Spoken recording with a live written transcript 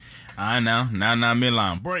I know. Now,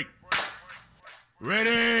 midline. Break.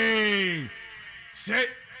 Ready. Set.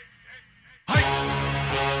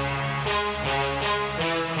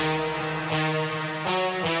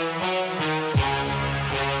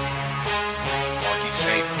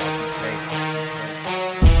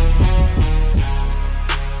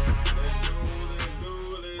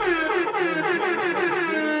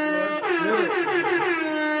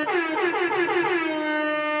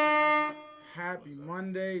 Happy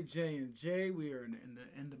Monday, J&J. We are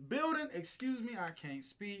in the building. Excuse me, I can't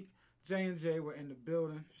speak. J&J, we're in the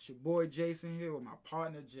building. It's your boy Jason here with my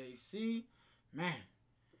partner JC. Man,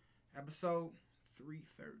 episode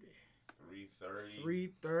 330.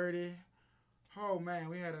 330. Oh man,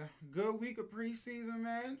 we had a good week of preseason,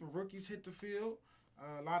 man. The rookies hit the field.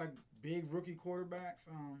 A lot of big rookie quarterbacks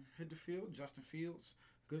hit the field. Justin Fields,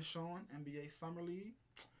 good showing. NBA Summer League.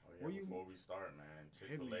 Oh, yeah, before we start, man,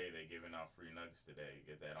 Chick-fil-A, they're giving out free nuggets today.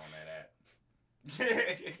 Get that on that app.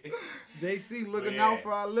 JC looking out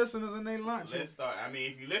for our listeners and their lunch. Let's start. I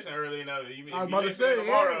mean, if you listen early enough, I was about to say,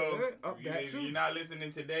 tomorrow, if you're not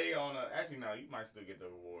listening today on actually, no, you might still get the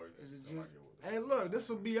rewards. Hey, look, this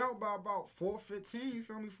will be out by about 4:15. You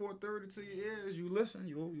feel me? 4:30 to your ears. You listen,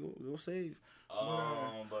 you'll save.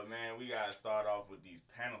 But man, we gotta start off with these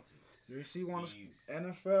penalties. JC wants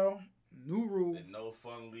NFL new rule. The no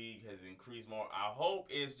fun league has increased more. I hope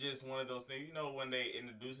it's just one of those things. You know, when they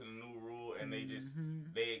introduce a new rule and they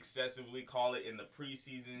excessively call it in the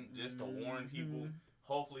preseason just to warn people.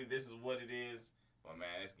 Hopefully, this is what it is. But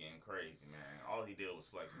man, it's getting crazy, man. All he did was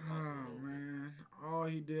flex his muscles. Oh man, all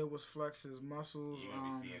he did was flex his muscles. You're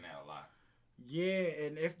gonna be seeing that a lot. Yeah,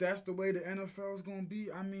 and if that's the way the NFL is gonna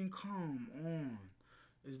be, I mean, come on.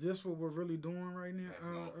 Is this what we're really doing right now?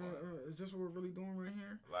 Is this what we're really doing right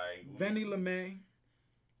here? Like Benny LeMay,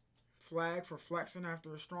 flag for flexing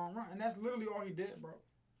after a strong run, and that's literally all he did, bro.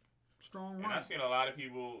 Strong run. And I've seen a lot of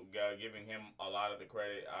people giving him a lot of the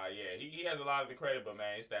credit. He has a lot of the credit, but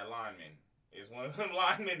man, it's that lineman. It's one of them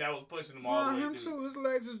linemen that was pushing him all the way him through. too. His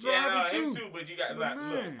legs is driving him too. But you got look.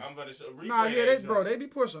 I'm gonna show. They be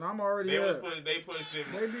pushing. I'm already there. They pushed him.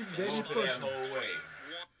 They be pushing that whole way.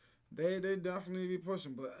 They definitely be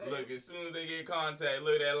pushing, but look, as soon as they get contact,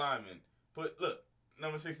 look at that lineman.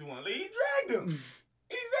 Number 61. He dragged him.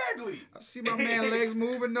 Exactly. I see my man legs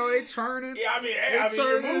moving though. They turning. Yeah, I mean,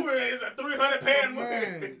 you're moving. It's a 300-pound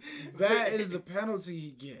movement. That is the penalty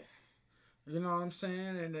he get. You know what I'm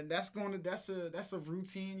saying? And then that's a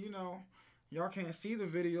routine. You know, y'all can't see the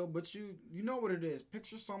video, but you know what it is.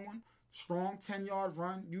 Picture someone strong 10-yard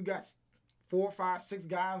run. You got 4, 5, 6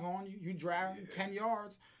 guys on you. You drive 10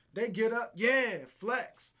 yards. They get up,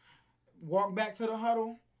 flex. Walk back to the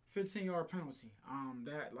huddle, 15-yard penalty.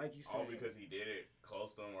 That, like you said. All because he did it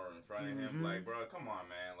close to him or in front of him. Like, bro, come on,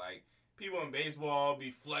 man. Like, people in baseball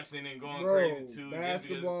be flexing and going crazy, too.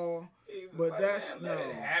 Basketball. But like, that's, man, let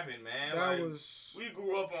it happen, man. That like, we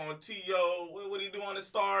grew up on T.O. What he do on the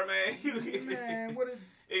Star, man? Man, what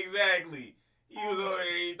exactly. He was over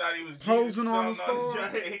there, he thought he was posing on the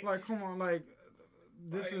Star. Like, come on, like...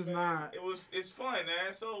 This is not. It's fun,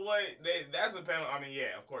 man. So what? That's a penalty. I mean,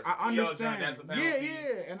 yeah, of course. I understand. That's a penalty.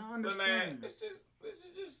 Yeah, and I understand. But man, this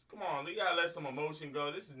is just. Come on, you gotta let some emotion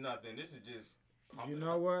go. This is nothing. This is just. You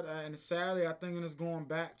know what? And sadly, I think it's going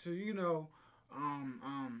back to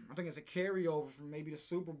I think it's a carryover from maybe the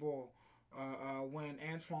Super Bowl, when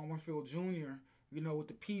Antoine Winfield Jr. With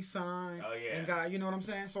the peace sign. Oh yeah. And got, you know what I'm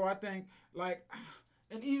saying. So I think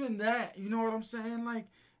and even that, you know what I'm saying,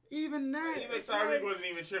 Even Tyreek wasn't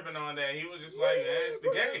even tripping on that. He was just it's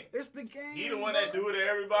the game. It's the game. He the one that do it to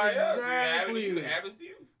everybody else. Exactly. It happens to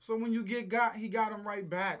you. So when you he got him right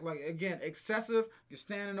back. Like, again, excessive, you're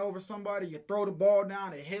standing over somebody, you throw the ball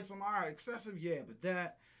down, it hits them. All right, excessive, yeah. But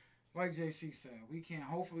that, like JC said, we can't.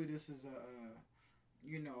 Hopefully this is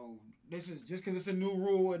this is just because it's a new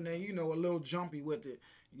rule and they, a little jumpy with it.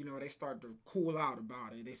 They start to cool out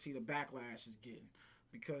about it. They see the backlash is getting.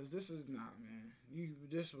 Because this is not, man.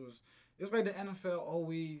 It's like the NFL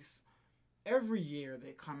always, every year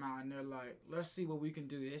they come out and they're like, let's see what we can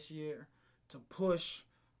do this year to push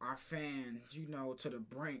our fans, to the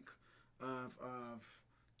brink of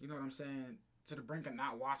you know what I'm saying, to the brink of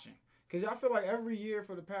not watching. Because I feel like every year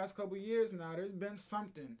for the past couple years now, there's been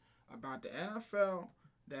something about the NFL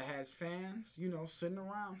that has fans, sitting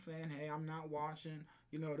around saying, hey, I'm not watching.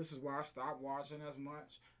 This is why I stopped watching as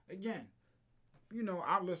much. Again,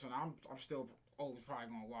 I'm still always probably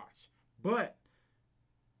going to watch. But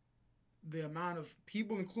the amount of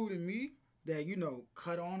people, including me, that,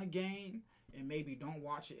 cut on a game and maybe don't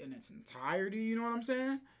watch it in its entirety, you know what I'm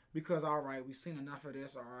saying? Because, all right, we've seen enough of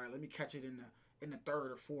this. All right, let me catch it in the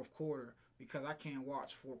third or fourth quarter because I can't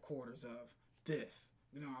watch 4 quarters of this.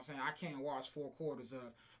 You know what I'm saying? I can't watch 4 quarters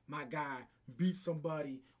of my guy beat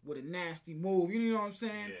somebody with a nasty move. You know what I'm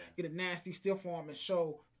saying? Yeah. Get a nasty stiff arm and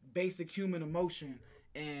show basic human emotion,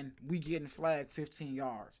 and we getting flagged 15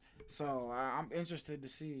 yards. So I'm interested to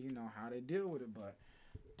see, how they deal with it. But,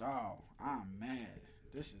 dog, I'm mad.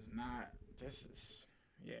 This is,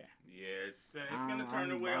 yeah. Yeah, it's gonna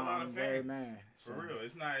turn away a lot of very fans. mad. For real,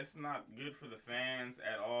 it's not good for the fans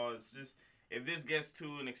at all. It's just if this gets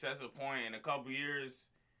to an excessive point in a couple years,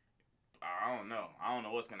 I don't know. I don't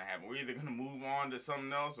know what's gonna happen. We're either gonna move on to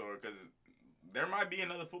something else, or because there might be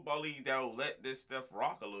another football league that will let this stuff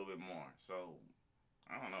rock a little bit more. So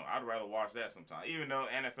I don't know. I'd rather watch that sometime, even though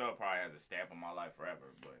NFL probably has a stamp on my life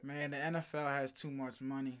forever. But man, the NFL has too much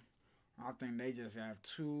money. I think they just have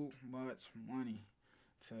too much money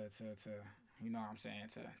to you know what I'm saying,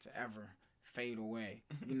 to ever fade away.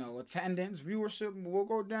 Attendance, viewership will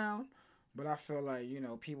go down, but I feel like,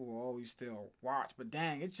 people will always still watch. But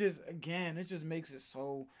dang, it just makes it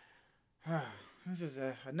so, it's just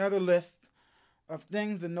another list of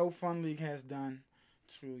things the No Fun League has done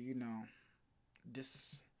to,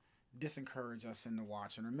 disencourage us into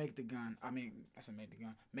watching or make the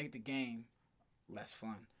game less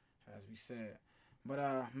fun, as we said.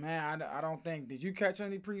 But man, I don't think. Did you catch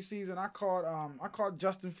any preseason? I caught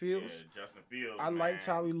Justin Fields. yeah, Justin Fields. I liked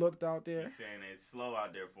how he looked out there. He's saying it's slow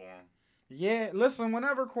out there for him. Yeah, listen.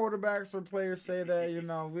 Whenever quarterbacks or players say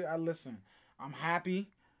that, I listen. I'm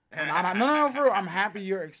happy. No, for real. I'm happy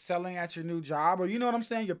you're excelling at your new job, or you know what I'm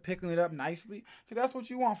saying. You're picking it up nicely, because that's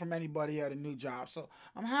what you want from anybody at a new job. So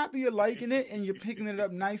I'm happy you're liking it and you're picking it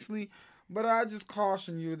up nicely. But I just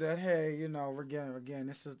caution you that, hey, again,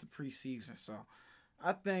 this is the preseason, so.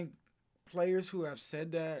 I think players who have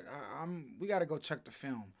said that, we got to go check the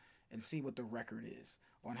film and see what the record is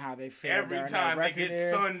on how they feel. Every time they get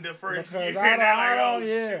sunned the first year,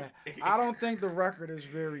 I don't think the record is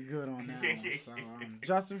very good on that one. So,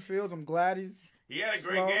 Justin Fields, I'm glad he had a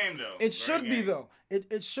great game, though. It should be, though.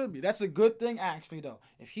 It should be. That's a good thing, actually, though.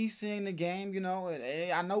 If he's seeing the game,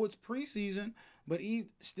 I know it's preseason, but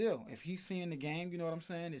if he's seeing the game, you know what I'm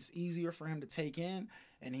saying? It's easier for him to take in.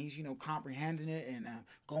 And he's, comprehending it and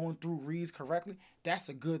going through reads correctly. That's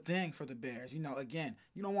a good thing for the Bears. Again,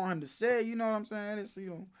 you don't want him to say, you know what I'm saying? It's,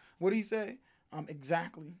 what did he say?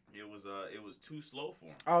 Exactly. It was too slow for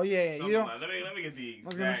him. Oh yeah, let me get the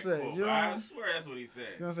exact quote. I swear that's what he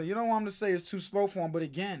said. You don't want him to say it's too slow for him, but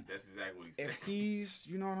again, that's exactly what he said. If he's,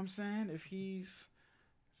 you know what I'm saying? If he's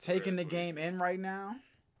taking the game in right now,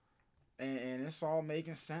 and it's all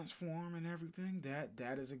making sense for him and everything,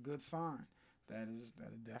 that is a good sign. That is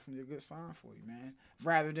definitely a good sign for you, man.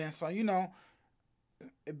 Rather than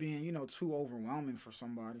it being, too overwhelming for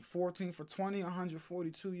somebody. 14 for 20,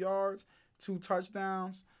 142 yards, 2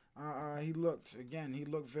 touchdowns. He looked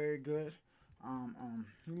very good.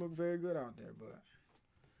 He looked very good out there, but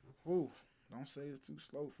don't say it's too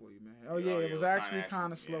slow for you, man. Oh yeah, it was actually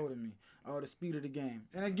kind of slow to me. Oh, the speed of the game.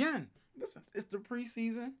 And again, listen, it's the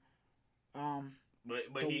preseason. But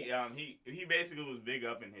he basically was big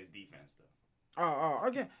up in his defense though.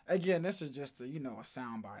 Again, this is just a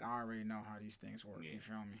soundbite. I already know how these things work. Yeah. You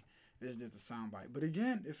feel me? It's just a soundbite. But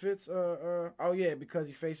again, if it's because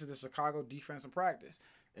he faces the Chicago defense in practice,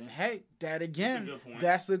 and hey,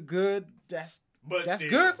 that's good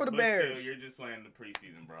for the Bears. Still, you're just playing the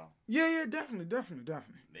preseason, bro. Yeah, definitely. They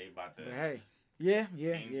about to. But hey. Yeah.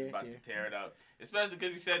 Team's about to tear it up, especially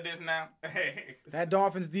because he said this now. That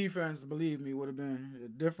Dolphins defense, believe me, would have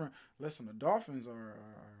been different. Listen, the Dolphins are.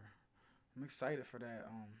 I'm excited for that.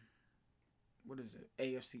 What is it?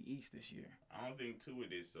 AFC East this year. I don't think Tua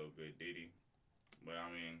did so good, did he? But I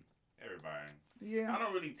mean, everybody. Yeah. I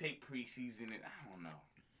don't really take preseason. I don't know.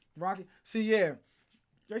 Rocky. See, yeah.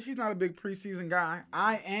 She's not a big preseason guy.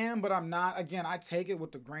 I am, but I'm not. Again, I take it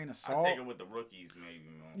with a grain of salt. I take it with the rookies, maybe.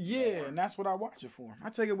 Yeah, and that's what I watch it for. I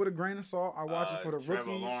take it with a grain of salt. I watch it for the rookies.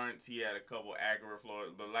 Trevor Lawrence, he had a couple accurate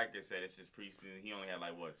floors, but like I said, it's just preseason. He only had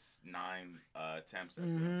 9 attempts at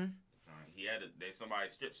them. He had somebody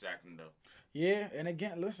strip sacked him though. Yeah, and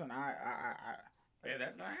again, listen, yeah,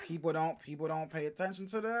 that's gonna happen. People don't pay attention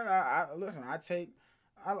to that. I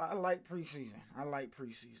like preseason. I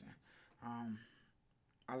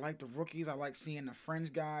like the rookies. I like seeing the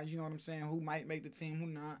fringe guys. You know what I'm saying? Who might make the team? Who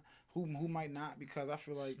not? Who might not? Because I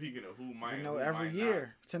feel like speaking of who might, every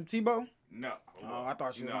year, not. Tim Tebow. No. Oh, I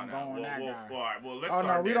thought you were going on that guy. All right, well, let's start.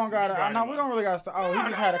 Oh no, we don't gotta. No, we don't really gotta start. Oh, he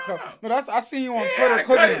just had a couple. No, I seen you on Twitter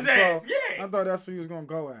clicking him. So yeah. I thought that's who he was gonna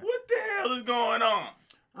go at. What the hell is going on?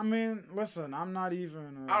 I mean, listen, I'm not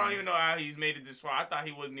even. I don't even know how he's made it this far. I thought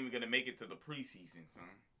he wasn't even gonna make it to the preseason, son.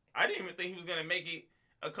 I didn't even think he was gonna make it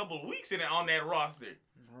a couple of weeks on that roster.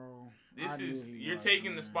 Bro, You're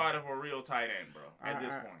taking the spot of a real tight end, bro. At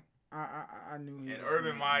this point, I knew he. And was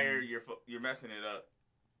Urban man. Meyer, you're messing it up.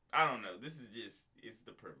 I don't know. This is just it's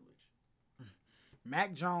the privilege.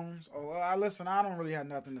 Mac Jones. Oh, listen. I don't really have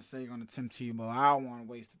nothing to say on the Tim Tebow. I don't want to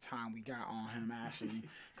waste the time we got on him actually,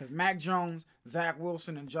 because Mac Jones, Zach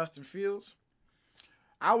Wilson, and Justin Fields.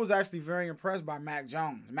 I was actually very impressed by Mac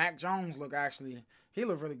Jones. Mac Jones looked really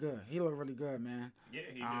good. He looked really good, man. Yeah,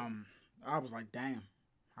 he did. I was like, damn.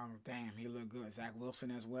 He looked good. Zach Wilson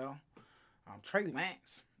as well. Trey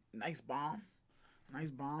Lance, nice bomb.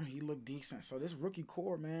 He looked decent. So this rookie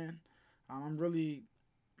core, man, I'm really.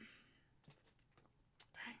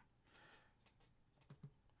 Dang.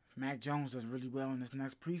 Mac Jones does really well in this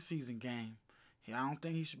next preseason game. I don't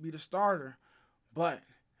think he should be the starter, but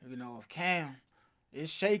if Cam is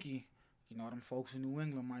shaky, them folks in New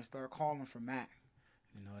England might start calling for Mac.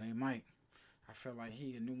 They might. I feel like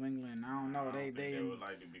he in New England. I don't know. They would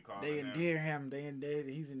like to be calling They endear him.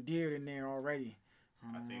 He's endeared in there already.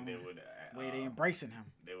 I think they would. Way they embracing him.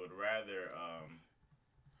 They would rather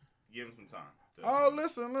give him some time.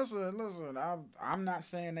 Listen. I'm not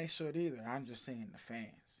saying they should either. I'm just saying the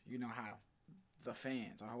fans. You know how the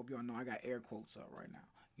fans. I hope y'all know I got air quotes up right now.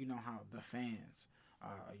 You know how the fans.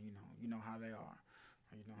 You know how they are.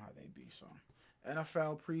 You know how they be. So.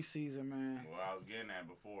 NFL preseason, man. What I was getting at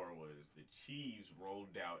before was the Chiefs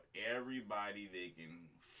rolled out everybody they can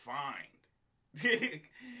find.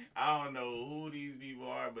 I don't know who these people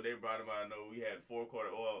are, but they brought them out. I know we had 4 quarter.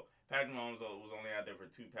 Well, Patrick Mahomes was only out there for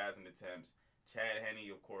 2 passing attempts. Chad Henne,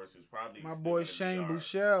 of course, who's probably my boy Shane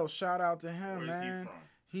Buechele. Shout out to him, man. Where's he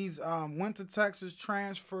from? He's went to Texas,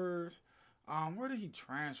 transferred. Where did he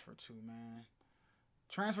transfer to, man?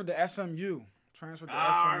 Transferred to SMU.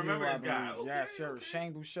 I remember this guy. Okay, yes, sir. Okay.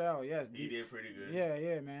 Shane Buechele. Yes, he did pretty good.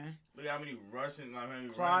 Yeah, man. Look how many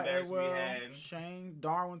running Clyde backs Edwell, we had. Shane,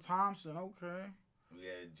 Darwin Thompson. Okay. We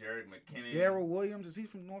had Jared McKinnon. Darrell Williams. Is he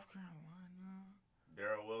from North Carolina?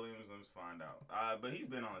 Darrell Williams. Let's find out. But he's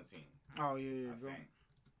been on the team. Oh yeah.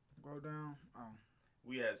 Go down. Oh.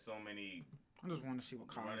 We had so many. I just want to see what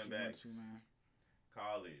college he went to, man.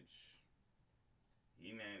 College.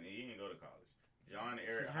 He didn't go to college. John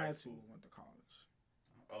Ehret High School. Went to college.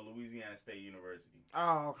 Oh, Louisiana State University.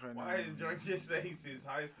 Oh, okay. Why did Drake just say since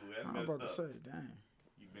high school? That's I'm messed about up. to say, dang.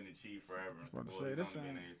 You've been the Chief forever. I was about to say, this been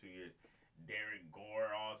here 2 years. Derek Gore,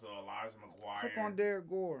 also Elijah McGuire. Click on Derek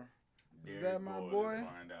Gore. Is that my boy?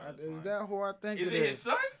 Is that who I think it is? Is it his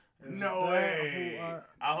son? No way.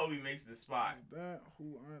 I hope he makes the spot. Is that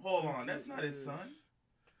who I Hold on, that's not his son.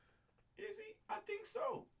 Is he? I think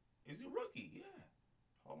so. Is he rookie? Yeah.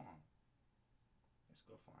 Hold on. Let's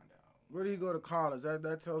go find out. Where did he go to college?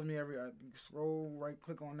 That tells me scroll right,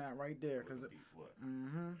 click on that right there, cause what?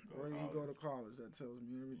 Where did he go to college? That tells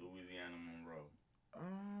me everything. Louisiana Monroe.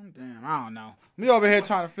 Damn, I don't know. Me over here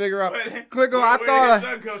trying to figure out. Click on. I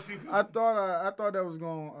thought that was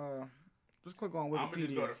going. Just click on Wikipedia. I'm gonna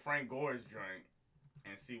just go to Frank Gore's joint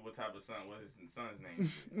and see what type of son, what his son's name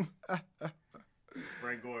is.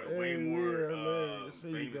 Frank Gore is way more famous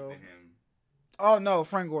than him. Oh no,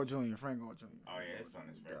 Frank Gore Jr. Oh yeah, his son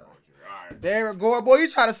is Frank Gore Jr. All right. Derek Gore, boy, you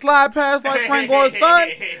try to slide past like Frank Gore's son?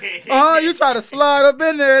 You try to slide up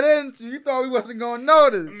in there, didn't you? You thought we wasn't gonna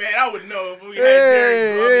notice. Man, I would know if we had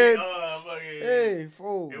Derek Gore. Hey,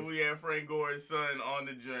 fool. If we had Frank Gore's son on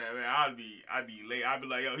the joint, man, I'd be late. I'd be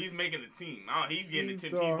like, yo, he's making the team. He's getting the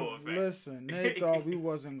Tim Tebow effect. Listen, they thought we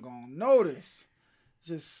wasn't gonna notice.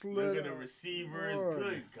 Just slid. Look at the receivers. Lord.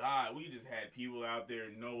 Good God. We just had people out there.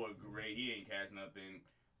 Noah Gray. He ain't catch nothing.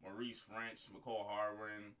 Maurice French. McCall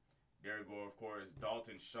Harwin. Derek Gore, of course.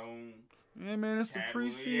 Dalton Schoen. Yeah, man. It's the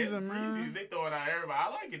preseason, man. They throwing out everybody. I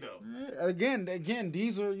like it, though. Yeah, again,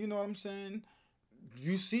 these are, you know what I'm saying?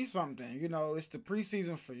 You see something. You know, it's the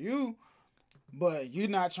preseason for you. But you're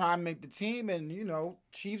not trying to make the team, and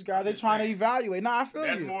Chiefs guys, they're trying to evaluate. I feel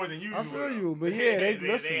That's more than usual. I feel you, but yeah, they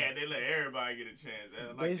listen. They let everybody get a chance.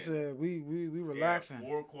 They said we relaxing.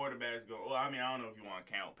 4 quarterbacks go. Well, I mean, I don't know if you want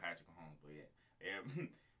to count Patrick Mahomes, but yeah,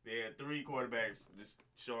 they had 3 quarterbacks just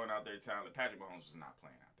showing out their talent. Patrick Mahomes was not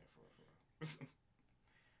playing out there for.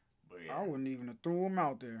 But yeah, I wouldn't even have threw him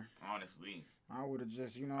out there. Honestly. I would have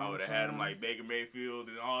just, I would have had him like Baker Mayfield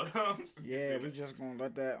and all them. Yeah, we just gonna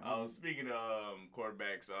let that. Speaking of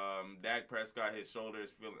quarterbacks, Dak Prescott, his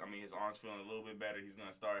arms feeling a little bit better. He's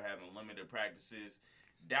gonna start having limited practices.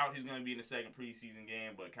 Doubt he's gonna be in the second preseason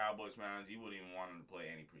game, but Cowboys fans, you wouldn't even want him to play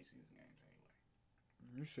any preseason games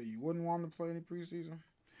anyway. You say you wouldn't want him to play any preseason?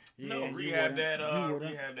 Yeah, no, rehab that arm.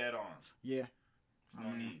 Yeah, There's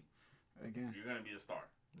no need. Again, you're gonna be a star.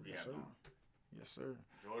 Rehab arm. Yes, sir.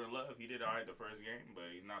 Jordan Love, he did all right the first game, but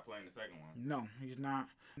he's not playing the second one. No, he's not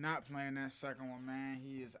playing that second one, man.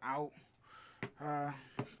 He is out.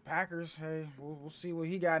 Packers, hey, we'll see what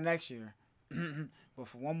he got next year. But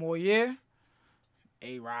for one more year,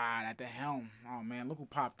 A-Rod at the helm. Oh, man, look who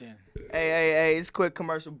popped in. Hey, it's a quick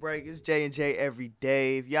commercial break. It's J&J every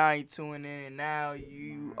day. If y'all ain't tuning in now,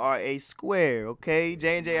 you are a square, okay?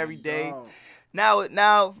 J&J every day. Oh.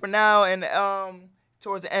 For now, and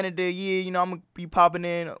towards the end of the year, I'm going to be popping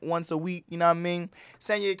in once a week, you know what I mean?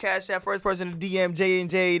 Send your Cash App. First person to DM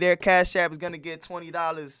J&J, their Cash App is going to get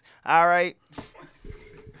 $20, all right?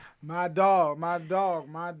 My dog.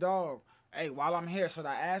 Hey, while I'm here, should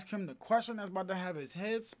I ask him the question that's about to have his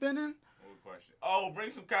head spinning? What question? Oh, bring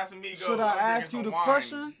some Casamigos. Should I ask you the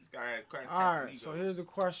question? This guy has Casamigos. All right, so here's the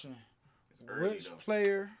question. It's early, Which though.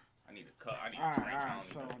 player... I need a cup. I need All a drink. right.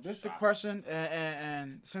 So this is the question,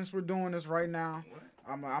 and since we're doing this right now, What?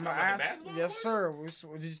 I'm Talking gonna about ask. basketball Yes, sir.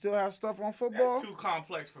 Did you still have stuff on football? That's too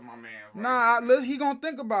complex for my man. He gonna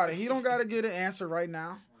think about it. He don't gotta get an answer right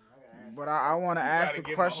now. But I want to ask the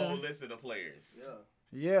Give question. him a whole list of the players.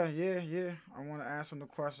 Yeah. I want to ask him the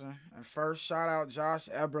question. And first, shout out Josh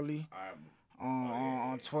Eberly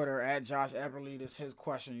on Twitter at Josh Eberly. This is his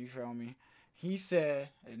question. You feel me? He said,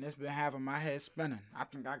 and it's been having my head spinning. I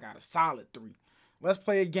think I got a solid 3. Let's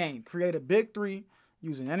play a game. Create a big 3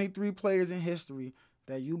 using any 3 players in history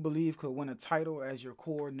that you believe could win a title as your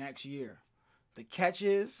core next year. The catch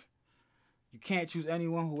is, you can't choose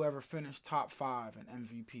anyone who ever finished top 5 in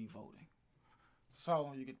MVP voting.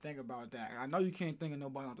 So you can think about that. I know you can't think of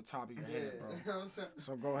nobody off the top of your head, bro.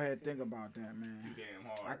 So go ahead and think about that, man. Too damn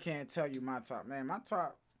hard. I can't tell you my top, man. My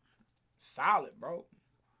top, solid, bro.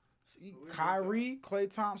 See, Kyrie,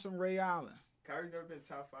 Klay Thompson, Ray Allen. Kyrie's never been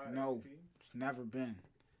top 5. No, MVP. it's never been.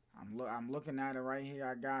 I'm looking at it right here.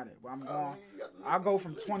 I got it. Well, I'll go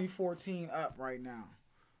from 2014 up right now.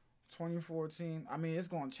 2014. I mean, it's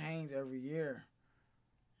gonna change every year.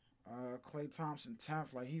 Klay Thompson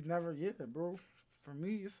 10th. Like he's never bro. For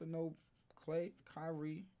me, it's a no. Klay,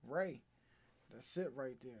 Kyrie, Ray. That's it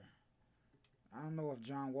right there. I don't know if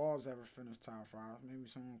John Wall's ever finished top 5. Maybe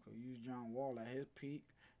someone could use John Wall at his peak.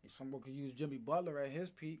 If someone could use Jimmy Butler at his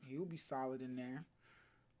peak, he'll be solid in there.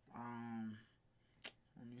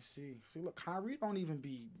 Let me see. See, look, Kyrie don't even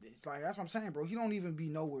be like that's what I'm saying, bro. He don't even be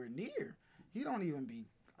nowhere near. He don't even be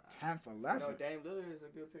 10th or 11th. No, Dame Lillard is a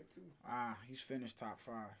good pick too. He's finished top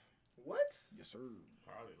 5. What? Yes, sir.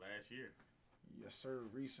 Probably last year. Yes, sir.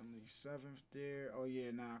 Recently, 7th there. Oh yeah,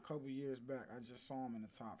 a couple years back, I just saw him in the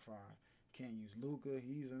top 5. Can't use Luka.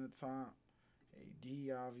 He's in the top.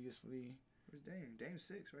 AD obviously. Where's Dame? Dame's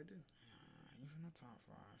 6 right there. He's in the top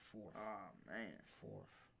 5. 4th. Oh man. 4th,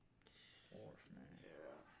 man.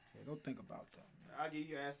 Yeah, go think about that, man. I'll give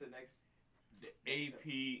you an answer next. The AP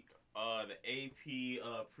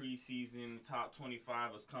preseason top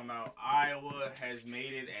 25 has come out. Iowa has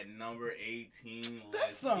made it at number 18.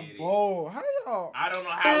 That's some bull. How y'all? I don't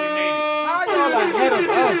know how we made it. How y'all ahead of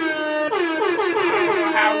us? I don't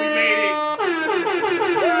know how we made it.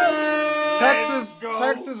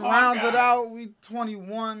 Texas rounds it out. We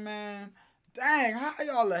 21, man. Dang, how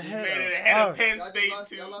y'all ahead made it of ahead us? of Penn State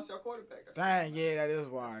too. Y'all lost your quarterback. Dang, yeah,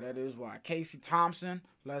 that is why. Casey Thompson,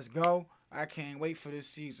 let's go. I can't wait for this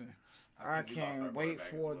season. I can't wait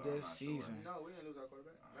for this season. No, we didn't lose our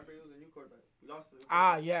quarterback. Remember, it was a new quarterback. We lost the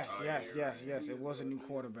Yes. It was a new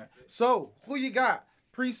quarterback. So, who you got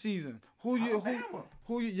preseason? Who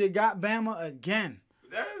you got? Bama again.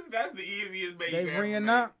 That's the easiest baby. They bringing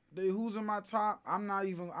up. Who's in my top? I'm not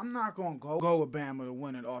gonna go with Bama to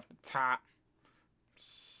win it off the top.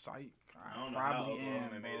 Psych. I don't know how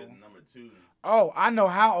Oklahoma made it to number 2. Oh, I know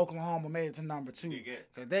how Oklahoma made it to number 2.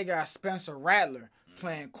 Because they got Spencer Rattler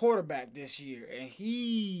playing quarterback this year, and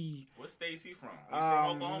what state's he from? He's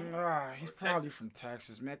from Oklahoma. He's probably from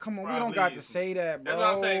Texas, man. Come on, Probably we don't got to say that, bro. That's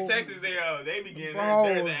what I'm saying. Texas, they begin.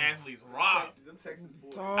 They're the athletes rock. Them Texas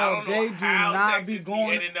boys. They do not Texas be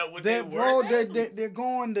going. ending up with their worst athletes. They're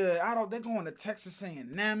going to. They're going to Texas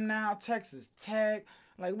A&M now. Texas Tech.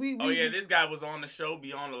 Like we. This guy was on the show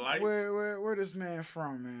Beyond the Lights. Where this man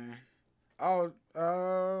from, man? All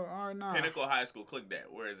right, now. Pinnacle High School. Click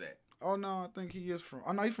that. Where is that? Oh no, I think he is from.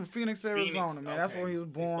 Oh no, he's from Phoenix, Arizona, man. Okay. That's where he was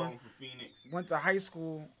born. He's from Phoenix. Went to high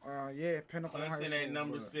school. Pinnacle High School. Clemson at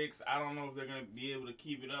number 6. I don't know if they're gonna be able to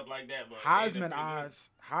keep it up like that, but Heisman odds.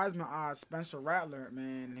 Spencer Rattler,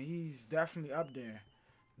 man, he's definitely up there.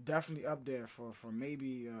 definitely up there for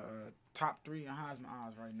maybe top 3 in Heisman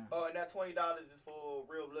odds right now. Oh, and that $20 is for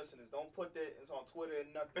real listeners. Don't put that. It's on Twitter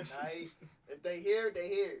and nothing. Alright? If they hear it, they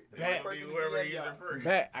hear it. Bet. Whoever user first.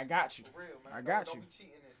 Bet, I got you. For real, man. I got don't you. Be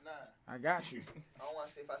cheating this. Nah. I got you. I don't want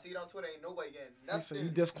to say. If I see it on Twitter, ain't nobody getting So nothing.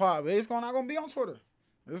 you disqualified. It's not gonna be on Twitter.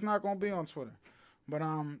 It's not gonna be on Twitter. But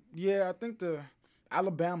yeah, I think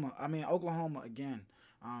Oklahoma again.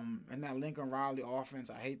 And that Lincoln Riley offense,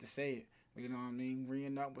 I hate to say it, you know what I mean,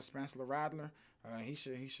 reeing up with Spencer Rattler, he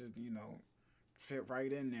should fit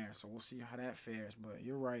right in there. So we'll see how that fares. But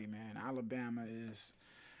you're right, man. Alabama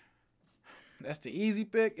that's the easy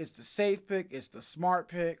pick. It's the safe pick. It's the smart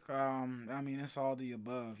pick. It's all the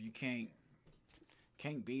above. You can't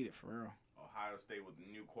beat it for real. Ohio State with the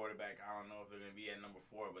new quarterback. I don't know if they're going to be at number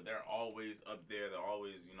 4, but they're always up there. They're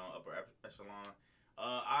always, upper echelon.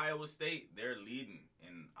 Iowa State, they're leading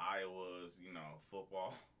in Iowa's,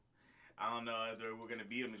 football. I don't know if we're going to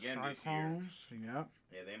beat them again this year. Yep.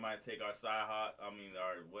 Yeah, they might take our Cy-Hawk,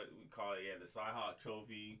 what we call it, the Cy-Hawk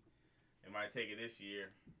trophy. They might take it this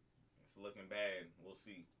year. It's looking bad. We'll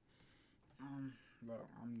see. Look,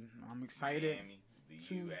 I'm excited. Miami,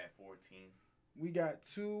 the U at 14. We got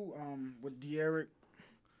 2 with De'Aaron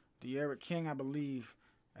King, I believe,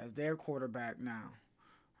 as their quarterback now.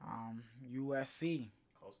 USC.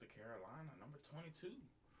 Coastal Carolina, number 22.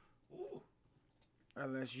 Ooh.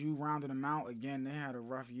 LSU rounded them out. Again, they had a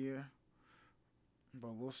rough year.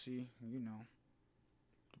 But we'll see, the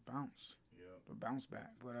bounce. Yep. The bounce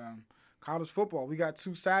back. But college football, we got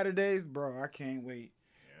 2 Saturdays. Bro, I can't wait.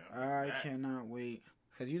 Yeah, I cannot wait.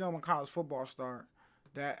 Because when college football start,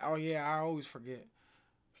 I always forget.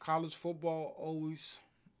 College football always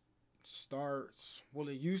starts, well,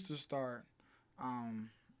 it used to start.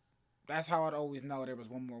 That's how I'd always know there was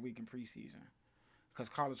one more week in preseason. Because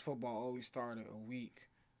college football always started a week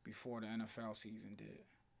before the NFL season did.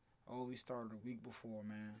 Always started a week before,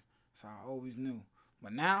 man. That's how I always knew.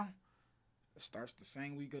 But now, it starts the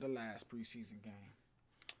same week of the last preseason game.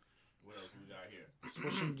 What else we got here?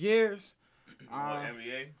 Switching gears.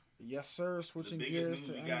 NBA? Yes, sir. Switching the gears biggest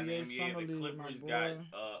to news we got in the NBA NBA, Summer the League, Clippers my boy. got,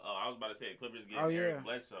 I was about to say, the Clippers getting Eric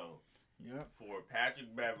Bledsoe Yep. for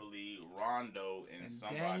Patrick Beverly, Rondo, and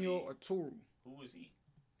somebody. Daniel Oturu. Who is he?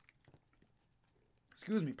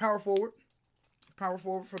 Excuse me, power forward. Power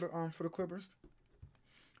forward for the Clippers.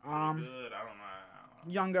 Good. I don't know.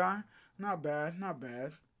 Young guy. Not bad.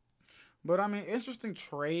 But, interesting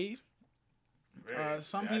trade.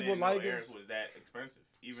 Some I people didn't know like Eric it. was that expensive,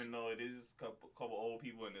 even though it is a couple old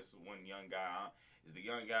people and this one young guy. Is the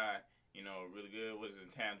young guy, really good? What's his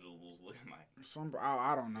intangibles looking like?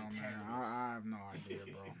 I don't know, His man. intangibles. I have no idea,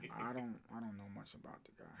 bro. I don't know much about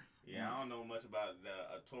the guy. Yeah, I don't know much about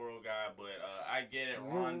the Toro guy, but I get it.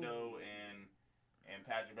 Rondo and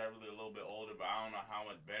Patrick Beverly a little bit older, but I don't know how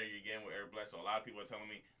much better you're getting with Eric Bledsoe. A lot of people are telling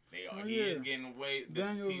me he is getting way.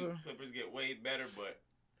 The Clippers get way better, but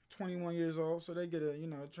 21 years old, so they get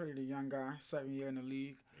traded a young guy, 7 year in the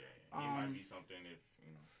league. Yeah, he might be something if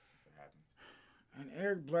it happens. And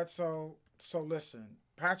Eric Bledsoe. So listen,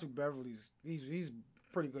 Patrick Beverly's he's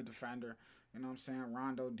pretty good defender. You know what I'm saying?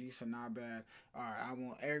 Rondo decent, not bad. All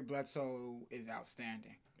right, Eric Bledsoe is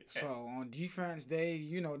outstanding. Yeah. So on defense, they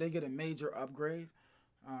get a major upgrade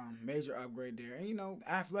there, and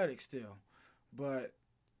athletic still, but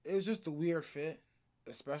it's just a weird fit.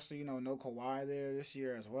 Especially, no Kawhi there this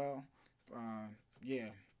year as well. Probably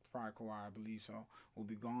Kawhi, I believe so. Will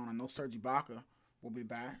be gone. I know Serge Ibaka will be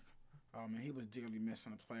back. And he was dearly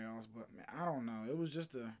missing the playoffs. But, man, I don't know. It was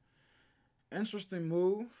just a interesting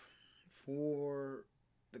move for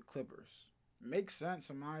the Clippers. Makes sense,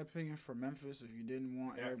 in my opinion, for Memphis if you didn't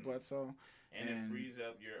want Eric Bledsoe. And it frees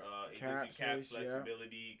up your cap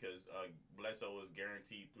flexibility because Bledsoe was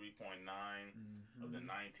guaranteed 3.9 of the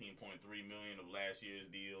 19.3 million of last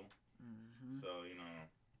year's deal. Mm-hmm. So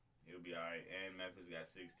he'll be all right. And Memphis got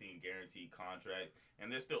 16 guaranteed contracts,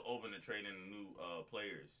 and they're still open to trading new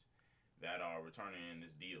players that are returning in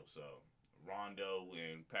this deal. So Rondo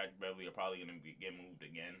and Patrick Beverly are probably going to get moved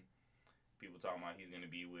again. People talking about he's going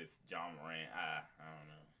to be with John Morant. I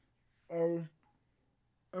don't know.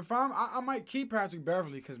 If I might keep Patrick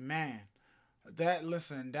Beverly because, man,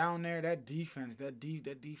 down there, that defense they're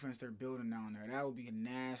building down there, that would be a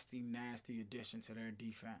nasty, nasty addition to their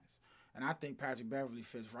defense. And I think Patrick Beverly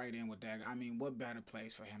fits right in with that. What better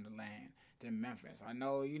place for him to land than Memphis? I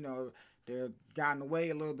know, they've gotten away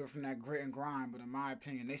a little bit from that grit and grind, but in my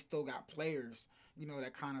opinion, they still got players,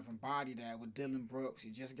 that kind of embody that with Dylan Brooks.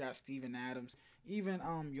 You just got Steven Adams, even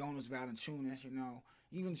Jonas Valanciunas,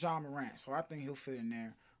 even John Morant. So I think he'll fit in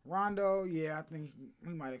there. Rondo, I think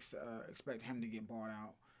we might expect him to get bought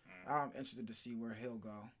out. I'm interested to see where he'll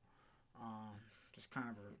go. Just kind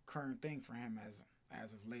of a recurring thing for him as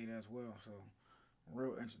of late as well. So,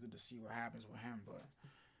 real interested to see what happens with him. But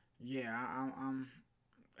yeah, I'm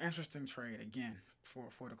interesting trade again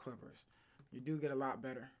for the Clippers. You do get a lot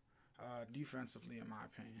better defensively, in my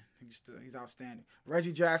opinion. He's outstanding.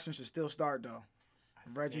 Reggie Jackson should still start though.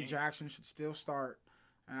 Reggie Jackson should still start.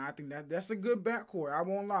 And I think that's a good backcourt. I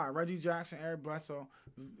won't lie. Reggie Jackson, Eric Bledsoe,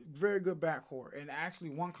 very good backcourt. And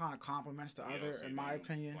actually, one kind of compliments the other, in my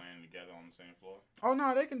opinion. Playing together on the same floor. Oh,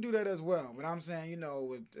 no, they can do that as well. But I'm saying,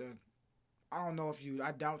 with I don't know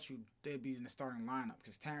I doubt they'd be in the starting lineup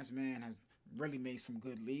because Terrence Mann has really made some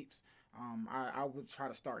good leaps. I would try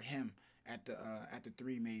to start him at the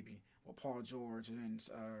 3 maybe with Paul George and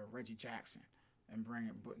Reggie Jackson. And bring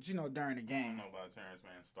it, but during the game. I don't know about Terrence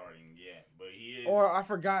Mann starting yet, but he is. Or I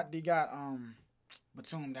forgot they got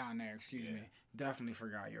Batum down there. Excuse me, definitely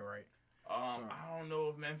forgot. You're right. I don't know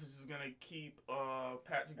if Memphis is gonna keep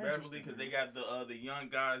Patrick Beverly because they got the young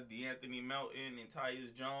guys, DeAnthony Melton and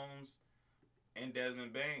Tyus Jones, and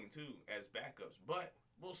Desmond Bain too as backups. But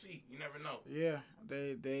we'll see. You never know. Yeah,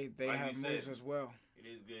 they like have moves as well. It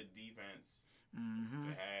is good defense to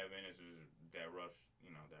have, and it's that rough,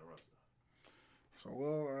 that rough stuff. So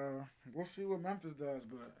we'll see what Memphis does,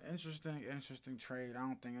 but interesting trade. I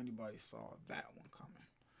don't think anybody saw that one coming.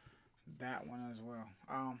 That one as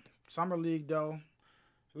well. Summer League though,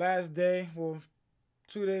 last day.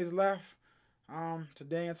 2 days left.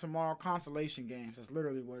 Today and tomorrow, consolation games. That's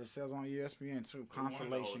literally what it says on ESPN too.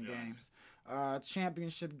 Consolation games.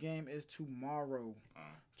 Championship game is tomorrow,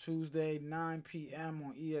 Tuesday, 9 p.m.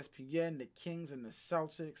 on ESPN. The Kings and the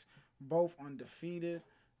Celtics, both undefeated.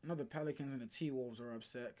 I know the Pelicans and the T-Wolves are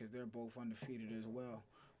upset because they're both undefeated as well.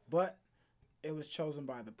 But it was chosen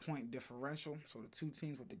by the point differential. So the two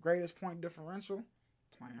teams with the greatest point differential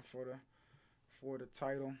playing for the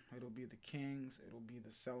title. It'll be the Kings. It'll be the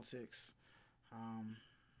Celtics.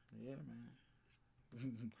 Yeah,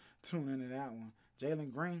 man. Tune into that one.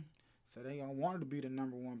 Jalen Green said they wanted to be the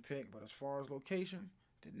number 1 pick, but as far as location,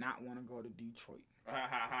 did not want to go to Detroit.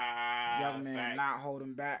 Young man, Facts. not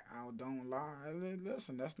holding back. I don't lie.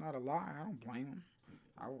 Listen, that's not a lie. I don't blame him.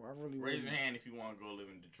 I really raise your hand if you want to go live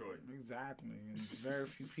in Detroit. Exactly. And very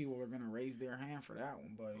few people are gonna raise their hand for that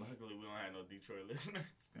one, buddy. Luckily, we don't have no Detroit listeners.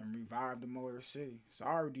 And revive the Motor City.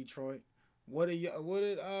 Sorry, Detroit. What did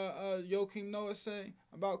Joakim Noah say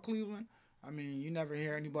about Cleveland? I mean, you never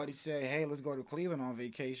hear anybody say, "Hey, let's go to Cleveland on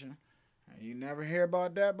vacation." You never hear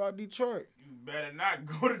about that about Detroit. You better not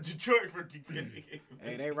go to Detroit for Detroit.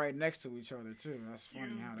 Hey, they right next to each other too. That's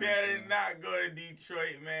funny how that. You better not go to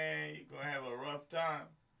Detroit, man. You're gonna have a rough time.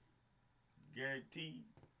 Guaranteed.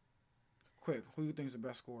 Quick, who you think's the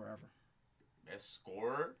best scorer ever? Best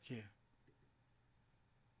scorer? Yeah.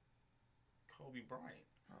 Kobe Bryant.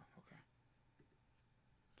 Oh, okay.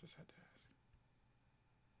 Just had to ask.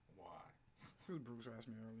 Why? Because Bruce asked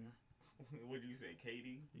me earlier. What did you say,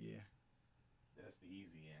 KD? Yeah. That's the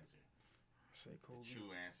easy answer. I say Kobe. The true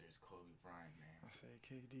answer is Kobe Bryant, man. I say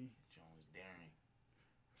KD. Jones Daring.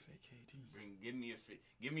 I say KD.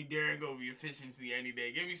 Give me Daring over efficiency any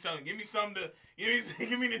day. Give me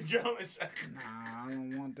the Jones. Nah, I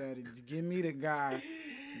don't want that. Give me the guy.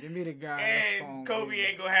 Give me the guy. And Kobe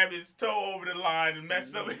ain't gonna have his toe over the line and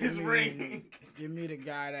mess up his ring. Give me the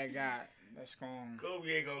guy that's going. Kobe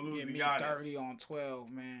ain't gonna lose give the me Giannis. 30 on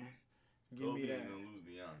 12, man. Give Kobe me that. ain't gonna lose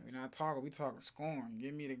the Giannis. We're not talking. We talking scoring.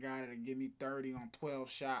 Give me the guy that'll give me 30 on 12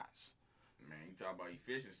 shots. Man, you talk about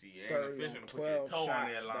efficiency. It ain't efficient to put your toe shots,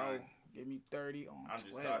 on that line. Bro. Give me 30 on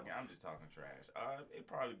 12. I'm just talking trash. It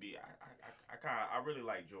probably be. I really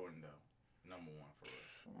like Jordan though. Number 1 for real.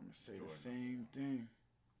 I'm gonna say Jordan. the same thing.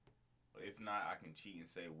 If not, I can cheat and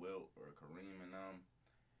say Wilt or Kareem and them.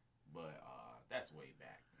 But that's way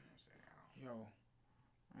back. You know what I'm saying? Yo,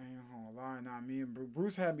 I ain't gonna lie. Now, me and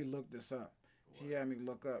Bruce had me look this up. What? He had me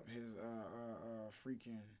look up his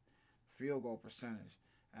freaking field goal percentage,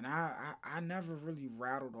 and I never really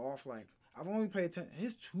rattled off like I've only paid attention.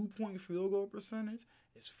 His 2-point field goal percentage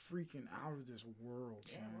is freaking out of this world,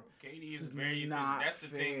 yeah, son. Bro. KD is very efficient. That's the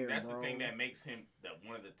thing. That's the thing that makes him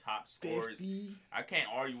one of the top scorers. 50, I can't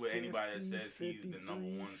argue with 50, anybody that says he's the number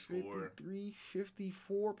 1 scorer.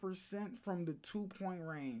 54% from the 2-point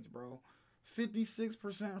range, bro.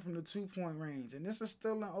 56% from the 2-point range, and this is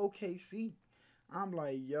still in OKC. I'm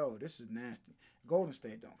like, yo, this is nasty. Golden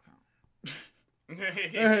State don't count.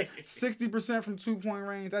 60% from 2-point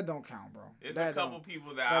range, that don't count, bro. There's that a couple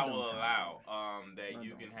people that I will allow that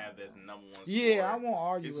you can have as number 1 scorer. Yeah, I won't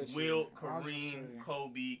argue with you. It's you. Wilt, Kareem,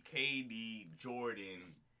 Kobe, KD,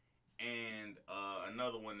 Jordan, and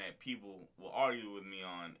another one that people will argue with me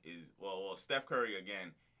on is, well, Steph Curry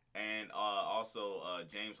again, And also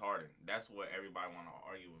James Harden. That's what everybody want to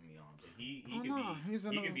argue with me on. But he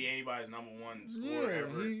could be anybody's number one scorer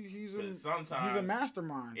ever. He's a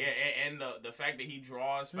mastermind. Yeah, and the fact that he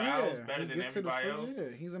draws fouls better than everybody else.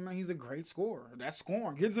 Yeah, he's a great scorer. That's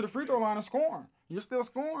scoring. Getting to the free throw line and scoring. You're still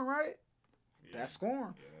scoring, right? Yeah. That's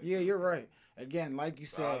scoring. Yeah, you're right. Again, like you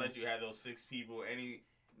said, I'll let you have those 6 people.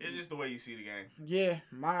 It's just the way you see the game. Yeah,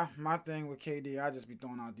 my thing with KD, I just be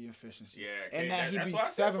throwing out the efficiency. Yeah, and that he be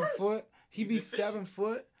 7 foot. He be efficient. 7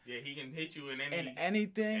 foot. Yeah, he can hit you in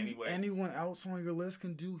anything anyone else on your list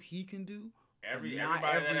can do, he can do. Everybody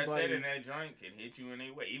that I said in that joint can hit you in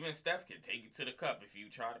any way. Even Steph can take you to the cup if you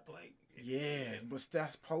try to play. But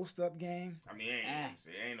Steph's post-up game. I mean, it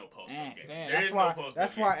ain't no post-up game. No post-up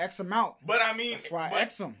that's why I X him out. But I mean, that's why I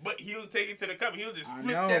X him. But he'll take it to the cup. He'll just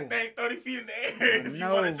flip that thing 30 feet in the air. If you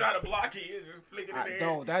want to try to block it, he'll just flick it in the air.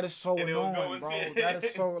 No, that is so annoying, bro. That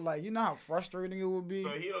is so, you know how frustrating it would be? So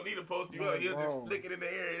he don't need to post you up. He'll just flick it in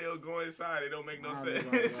the air and it'll go inside. It don't make no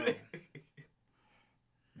sense.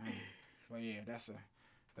 Man. But yeah,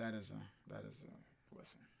 that is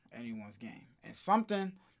listen, anyone's game. And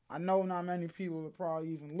something I know not many people are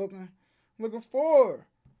probably even looking for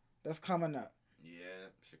that's coming up. Yeah,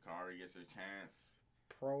 Sha'Carri gets her chance.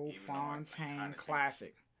 Pro-Fontaine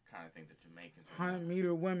Classic. Kind of think the Jamaicans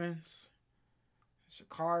 100-meter women's.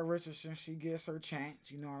 Sha'Carri Richardson, she gets her chance.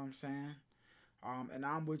 You know what I'm saying? And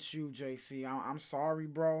I'm with you, JC. I'm sorry,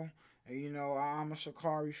 bro. And, you know, I'm a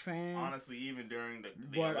Sha'Carri fan. Honestly, even during the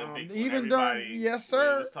Olympics, even during, yes,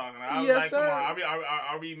 sir. Was talking, I was like, come on,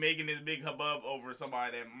 are we making this big hubbub over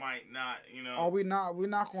somebody that might not, you know? We're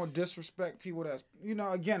not going to disrespect people that's, you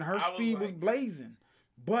know, again, her speed was blazing.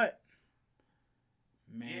 But,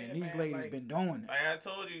 man, these ladies been doing it. Like I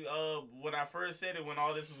told you, when I first said it, when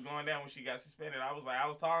all this was going down, when she got suspended, I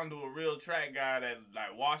was talking to a real track guy that,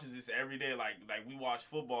 like, watches this every day, like we watch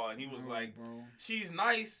football, and he was like, bro, she's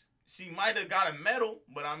nice. She might have got a medal,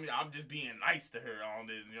 but I'm just being nice to her on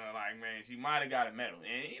this. You know, like, man, she might have got a medal.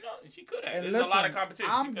 And, you know, she could have. There's a lot of competition.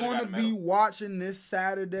 I'm going to be watching this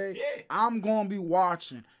Saturday. Yeah. I'm going to be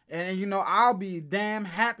watching. And, you know, I'll be damn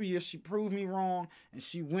happy if she proves me wrong and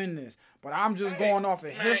she win this. But I'm just going off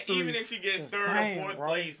of history. Even if she gets third or fourth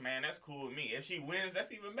place, man, that's cool with me. If she wins,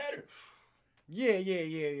 that's even better. Yeah.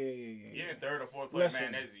 Even third or fourth place,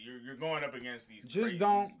 man. You're going up against these. These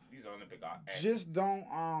Olympic athletes. Just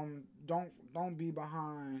don't be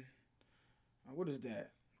behind. What is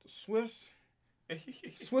that? The Swiss.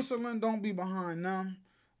 Switzerland. Don't be behind them.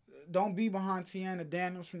 Don't be behind Tiana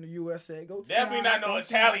Daniels from the USA. Go definitely not no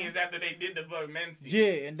Italians after they did the men's team.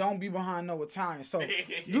 Yeah, and don't be behind no Italians. So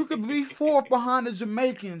you could be fourth behind the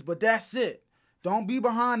Jamaicans, but that's it. Don't be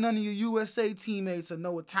behind none of your USA teammates or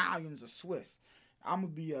no Italians or Swiss. I'm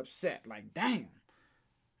going to be upset. Like, damn.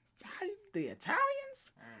 The Italians?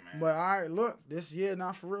 Oh, but, all right, look. This year,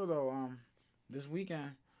 not for real, though. This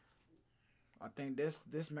weekend, I think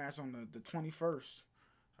this match on the 21st.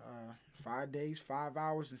 5 days, 5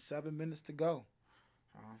 hours, and 7 minutes to go.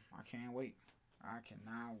 I can't wait. I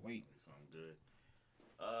cannot wait. Sounds good.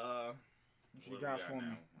 What you got for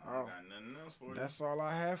me? I got nothing else for you. That's all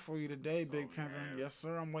I have for you today, Big Pimpin'. Yes,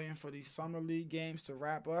 sir. I'm waiting for these Summer League games to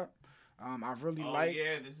wrap up. I really liked.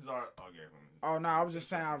 Yeah, this is our. Okay. Oh no, I was just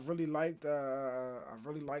saying I really liked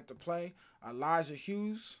the play. Elijah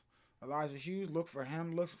Hughes, look for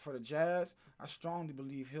him. Look for the Jazz. I strongly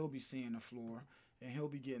believe he'll be seeing the floor and he'll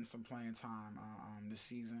be getting some playing time this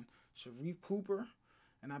season. Sharif Cooper,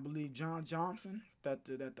 and I believe John Johnson that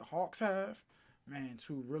the Hawks have. Man,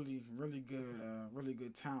 two really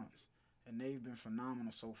good talents, and they've been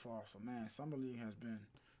phenomenal so far. So man, Summer League has been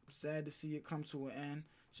sad to see it come to an end.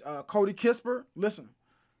 Cody Kisper, listen,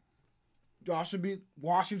 y'all should be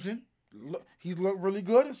Washington. He's looked really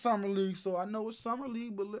good in Summer League, so I know it's Summer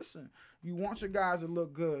League, but listen, you want your guys to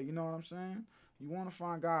look good. You know what I'm saying? You want to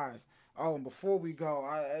find guys. Oh, and before we go,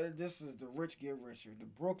 this is the rich get richer. The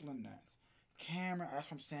Brooklyn Nets. Cameron, that's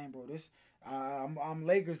what I'm saying, bro. This, I'm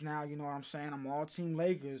Lakers now. You know what I'm saying? I'm all team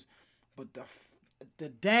Lakers, but the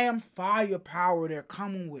damn firepower they're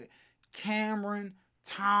coming with. Cameron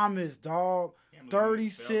Thomas, dog,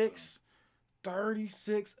 36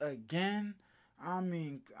 again. I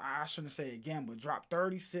mean, I shouldn't say again, but drop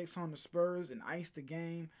 36 on the Spurs and ice the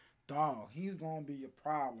game. Dog, he's going to be a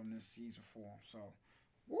problem this season for him. So,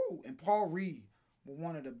 woo. And Paul Reed, with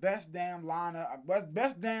one of the best damn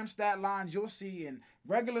best damn stat lines you'll see in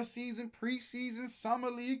regular season, preseason, summer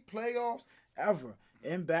league, playoffs, ever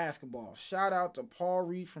in basketball. Shout out to Paul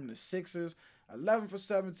Reed from the Sixers. 11 for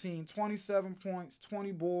 17, 27 points,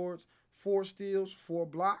 20 boards, 4 steals, 4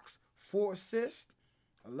 blocks, 4 assists.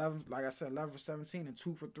 11, like I said, 11 for 17 and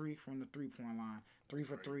 2 for 3 from the 3-point line. 3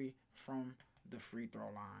 for 3 from the free throw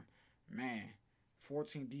line. Man,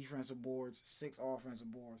 14 defensive boards, 6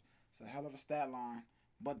 offensive boards. It's a hell of a stat line,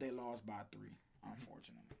 but they lost by 3,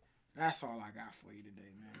 unfortunately. That's all I got for you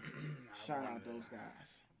today, man. Shout out those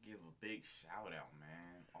guys. Give a big shout out,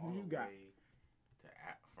 man. All Who you the got? way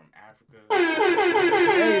from Africa.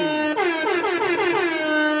 Hey.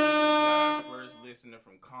 Got our first listener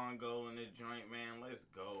from Congo in the joint, man. Let's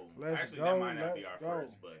go. Let's Actually, go. that might not be Let's our go.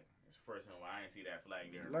 first, but it's the first one. I didn't see that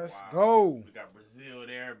flag there. in a Let's while. go. We got Brazil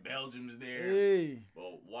there, Belgium's there. Hey.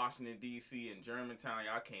 But Washington, D.C. and Germantown,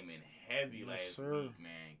 y'all came in heavy last week,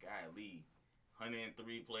 man. Golly.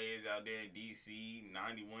 103 players out there in D.C.,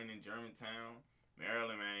 91 in Germantown.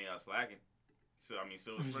 Maryland, man, y'all slacking. So, I mean,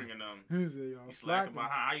 Silver Spring and He said, you y'all slacking slacking.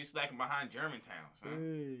 behind. How you slacking behind Germantown, son?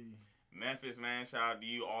 Hey. Memphis, man, shout out to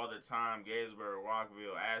you all the time. Gettysburg,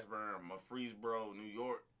 Rockville, Ashburn, Murfreesboro, New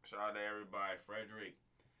York. Shout out to everybody. Frederick.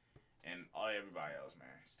 And everybody else, man.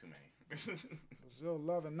 It's too many. Brazil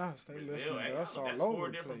loving us. They Brazil, listening hey, to us all that's over 4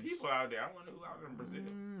 the different place. people out there. I wonder who out in Brazil.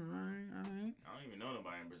 All right. I don't even know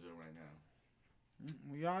nobody in Brazil right now.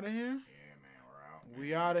 We out of here. Yeah, man, we're out. Man.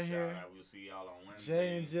 We outta Shout here. out. We'll see y'all on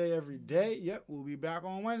Wednesday. J&J every day. Yep, we'll be back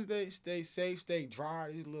on Wednesday. Stay safe, stay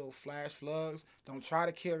dry. These little flash floods. Don't try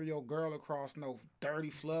to carry your girl across no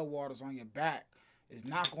dirty flood waters on your back. It's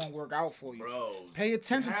not going to work out for you. Bro, Pay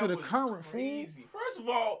attention to that the was current, fool. crazy. First of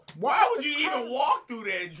all, Watch why would the you current. even walk through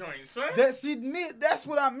that joint, son? That's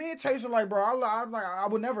what I mean. Taste like, bro. I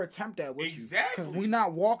would never attempt that with Exactly. you. Because we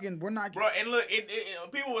not walking. We're not. Bro, and look,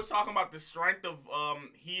 people was talking about the strength of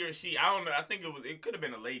he or she. I don't know. I think it could have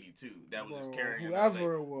been a lady too that was just Bro, carrying whoever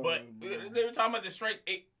another it was, But bro. they were talking about the strength.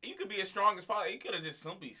 You could be as strong as possible. It could have just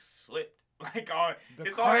simply slipped. Like The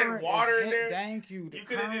it's all that current water is in hit- there. Thank you. The You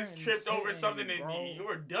could have current just is tripped over hitting something you, and bro. you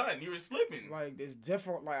were done. You were slipping. Like it's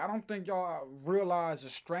different. Like I don't think y'all realize the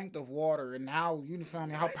strength of water and how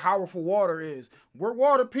how Right. powerful water is. We're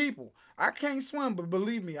water people. I can't swim, but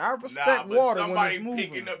believe me, I respect but water when somebody it's moving.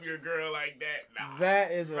 picking up your girl like that. Nah.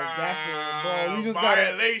 That's a bro. You just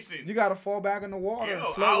violation. gotta fall back in the water and Yo,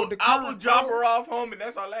 float with the I current. will drop bro. her off home, and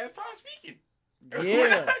that's our last time speaking.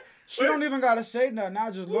 Yeah, she don't even gotta say nothing.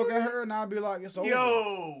 I just look at her and I'll be like, it's over.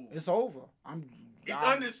 Yo, It's over. it's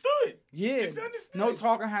understood. Yeah, It's understood. no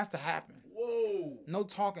talking has to happen. Whoa. No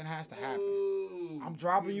talking has to happen. Whoa. I'm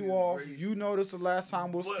dropping you Goodness off. gracious. You know this the last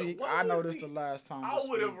time we'll But speak. what I know was this the- the last time I we'll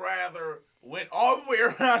would have speak. rather went all the way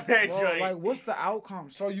around that Bro, joint. like, what's the outcome?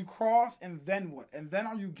 So you cross, and then what? And then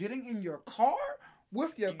are you getting in your car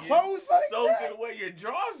with your clothes like soaking that? away. Your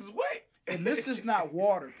drawers is wet. And this is not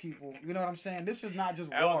water, people. You know what I'm saying? This is not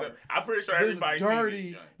just That was water. I'm pretty sure This everybody's dirty. seen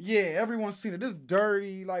this joint. Yeah, everyone's seen it. This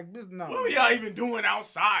dirty. Like, this, no. What were y'all even doing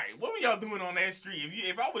outside? What were y'all doing on that street?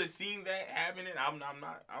 If I would have seen that happening, I'm not.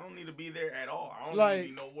 I don't need to be there at all. I don't need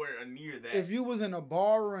to be nowhere near that. If you was in a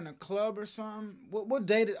bar or in a club or something, what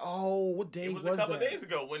day did? Oh, what day it was was a couple that? days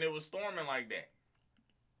ago when it was storming like that.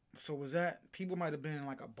 So was that people might have been in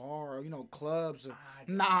like a bar or clubs? Or, I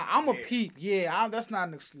don't nah, I'm a care. peep. Yeah, that's not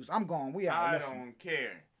an excuse. I'm going. We out. I Listen, don't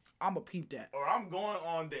care. I'm a peep that. Or I'm going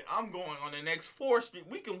on the next 4th Street.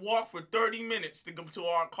 We can walk for 30 minutes to come to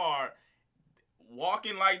our car.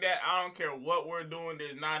 Walking like that, I don't care what we're doing.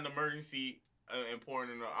 There's not an emergency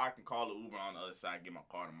important enough. I can call the Uber on the other side and get my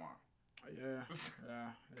car tomorrow. Yeah,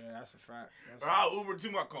 that's a fact. Or I'll Uber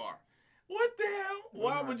to my car. What the hell?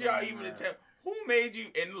 Why not would y'all doing even that. attempt? Who made you?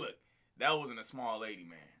 And look, that wasn't a small lady,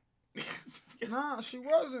 man. Nah, she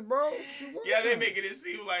wasn't, bro. She wasn't. Yeah, they making it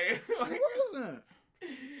seem She like wasn't.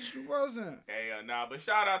 She wasn't. hey, nah, but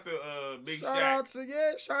shout out to Big Shout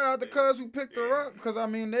Shaq. out to cuz who picked her up, because I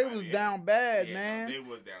mean they was Yeah. down bad, Yeah, man. They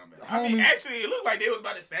was down bad. I mean, Homie- actually, it looked like they was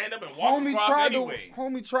about to stand up and walk across anyway.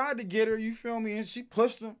 homie tried to get her, you feel me, and she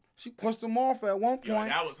pushed him. She pushed him off at one point. Yo,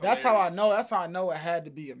 that was That's how I hilarious. know. That's how I know it had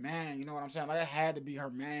to be a man. You know what I'm saying? Like it had to be her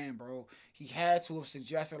man, bro. He had to have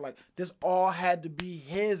suggested like this. All had to be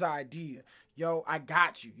his idea. Yo, I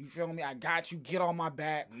got you. You feel me? I got you. Get on my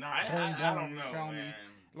back. Nah, I don't You know, feel me? man.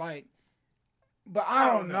 Like, but I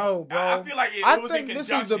don't know, bro. I feel like I it was in think this is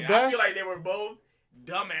conjunction. the I best. feel like they were both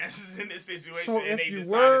dumbasses in this situation, So and if they you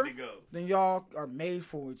decided were, to go. then y'all are made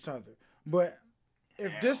for each other. But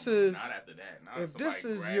if Damn, this is, not after that. Not if somebody this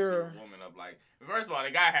is grabs your- woman up like. First of all, the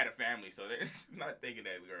guy had a family, so they're not taking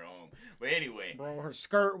that girl home. But anyway, bro, her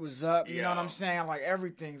skirt was up. You know what Yo. I'm saying? Like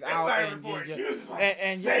everything's that's out. not And, even for it. you- She was just like,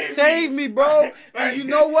 and save me. me, bro. And you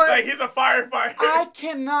know what? Like he's a firefighter. I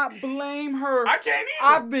cannot blame her. I can't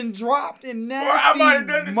either. I've been dropped in Or I nasty might have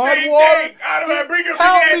done the mud same water. thing. I'd have been bring your big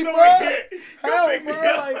Help ass me, over bro. here. Come Help, pick me bro.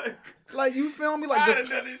 up. Like, Like, you feel me? I'd Like, have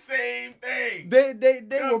done the same thing. they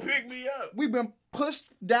Come were. pick me up. We've been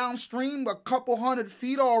pushed downstream a couple 100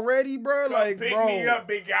 feet already, bro. Come Like, pick bro, me up,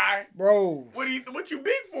 big guy. bro. What you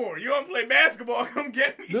big for? You don't play basketball? Come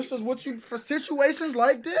get me. This is what you for situations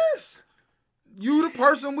like this. You the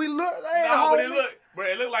person we look. Hey, Nah, but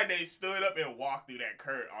homie. it looked like they stood up and walked through that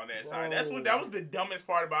curve on that side. That was the dumbest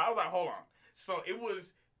part about it. I was like, hold on. So it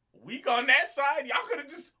was weak on that side. Y'all could have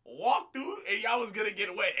just walked through and y'all was gonna get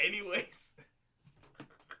away anyways.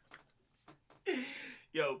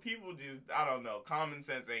 Yo, people just, I don't know. Common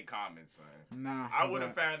sense ain't common, son. Nah. I would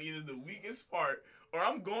have found either the weakest part or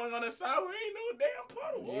I'm going on a side where ain't no damn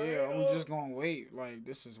puddle. or Yeah, ain't I'm no- just gonna wait. Like,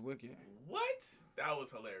 this is wicked. What? That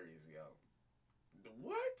was hilarious, yo.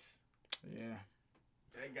 What? Yeah.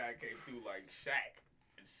 That guy came through like Shaq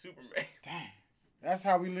and Superman. Dang. That's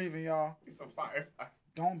how we leaving, y'all. He's a firefighter.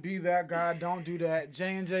 Don't be that guy. Don't do that.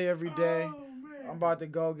 J&J every day. Oh, man. I'm about to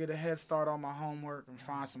go get a head start on my homework and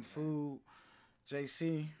find some food.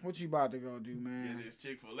 JC, what you about to go do, man? Get this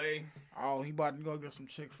Chick-fil-A. Oh, he about to go get some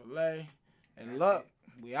Chick-fil-A. And look,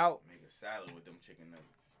 we out. Make a salad with them chicken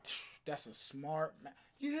nuggets. That's a smart man.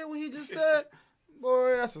 You hear what he just said?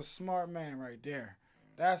 Boy, that's a smart man right there.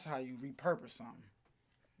 That's how you repurpose something.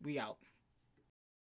 We out.